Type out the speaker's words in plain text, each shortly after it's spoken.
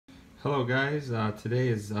Hello guys, today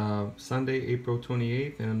is Sunday, April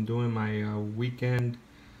 28th, and I'm doing my weekend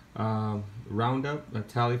roundup, a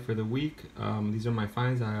tally for the week. These are my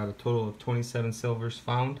finds. I got a total of 27 silvers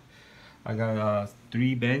found. I got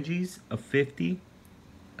 3 Benjis, a 50,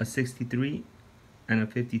 a 63, and a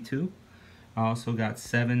 52. I also got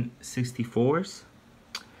 7 64s,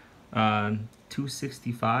 2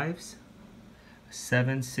 65s,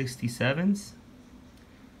 7 67s,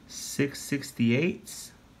 6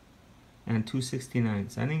 68s, and 2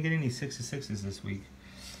 69s. I didn't get any 66s this week.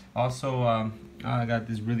 Also, I got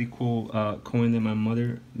this really cool coin that my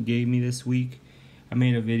mother gave me this week. I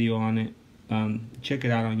made a video on it. Check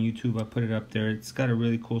it out on YouTube. I put it up there. It's got a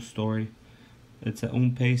really cool story. It's a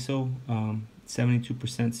peso,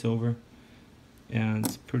 72% silver, and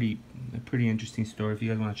it's a pretty interesting story. If you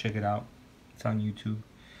guys want to check it out, it's on YouTube.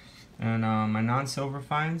 And my non-silver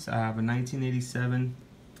finds, I have a 1987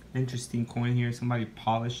 interesting coin here. Somebody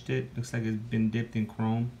polished it. Looks like it's been dipped in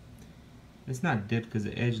chrome. It's not dipped because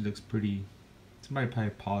the edge looks pretty. Somebody probably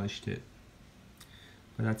polished it.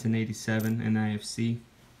 But that's an 87 NIFC.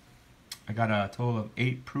 I got a total of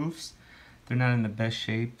 8 proofs. They're not in the best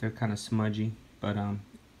shape. They're kind of smudgy, but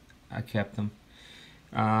I kept them.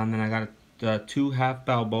 And then I got 2 half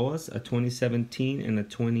Balboas, a 2017 and a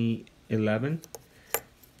 2011.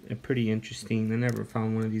 They're pretty interesting. I never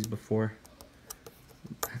found one of these before.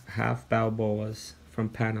 Half Balboas from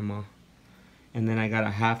Panama. And then I got a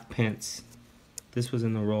half pence. This was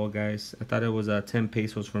in the roll, guys. I thought it was 10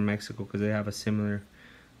 pesos from Mexico because they have a similar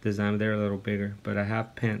design. They're a little bigger, but a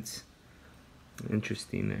half pence.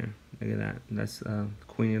 Interesting there. Look at that. That's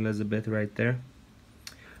Queen Elizabeth right there.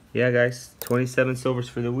 Yeah, guys. 27 silvers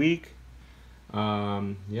for the week.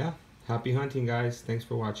 Yeah. Happy hunting, guys. Thanks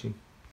for watching.